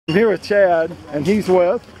I'm here with Chad, and he's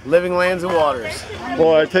with Living Lands and Waters.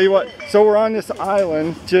 Boy, I tell you what, so we're on this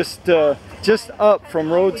island just up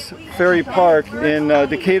from Rhodes Ferry Park in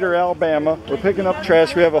Decatur, Alabama. We're picking up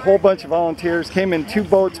trash. We have a whole bunch of volunteers, came in 2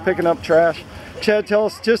 boats picking up trash. Chad, tell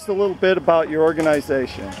us just a little bit about your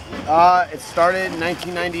organization. It started in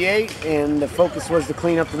 1998, and the focus was to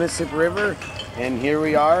clean up the Mississippi River. And here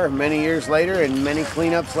we are, many years later, and many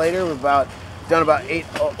cleanups later. We've done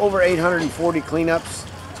over 840 cleanups,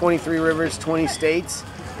 23 rivers, 20 states,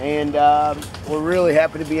 and we're really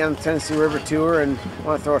happy to be on the Tennessee River Tour. And I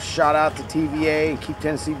want to throw a shout out to TVA and Keep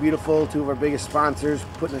Tennessee Beautiful, 2 of our biggest sponsors,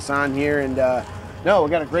 putting us on here. And no, we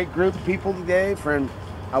got a great group of people today,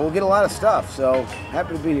 we'll get a lot of stuff, so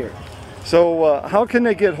happy to be here. So how can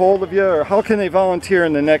they get hold of you, or how can they volunteer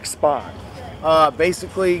in the next spot?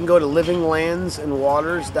 Basically, you can go to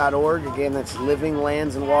livinglandsandwaters.org. Again, that's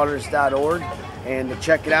livinglandsandwaters.org, and to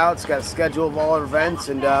check it out, it's got a schedule of all our events,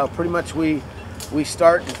 and pretty much we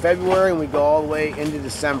start in February and we go all the way into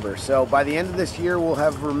December. So by the end of this year, we'll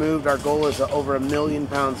have removed, our goal is over 1 million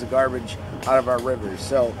pounds of garbage out of our rivers.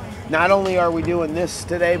 So not only are we doing this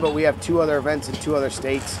today, but we have 2 other events in 2 other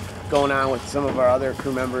states going on with some of our other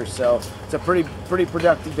crew members. So it's a pretty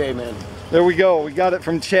productive day, man. There we go. We got it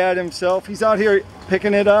from Chad himself. He's out here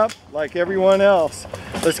picking it up like everyone else.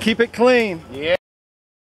 Let's keep it clean. Yeah.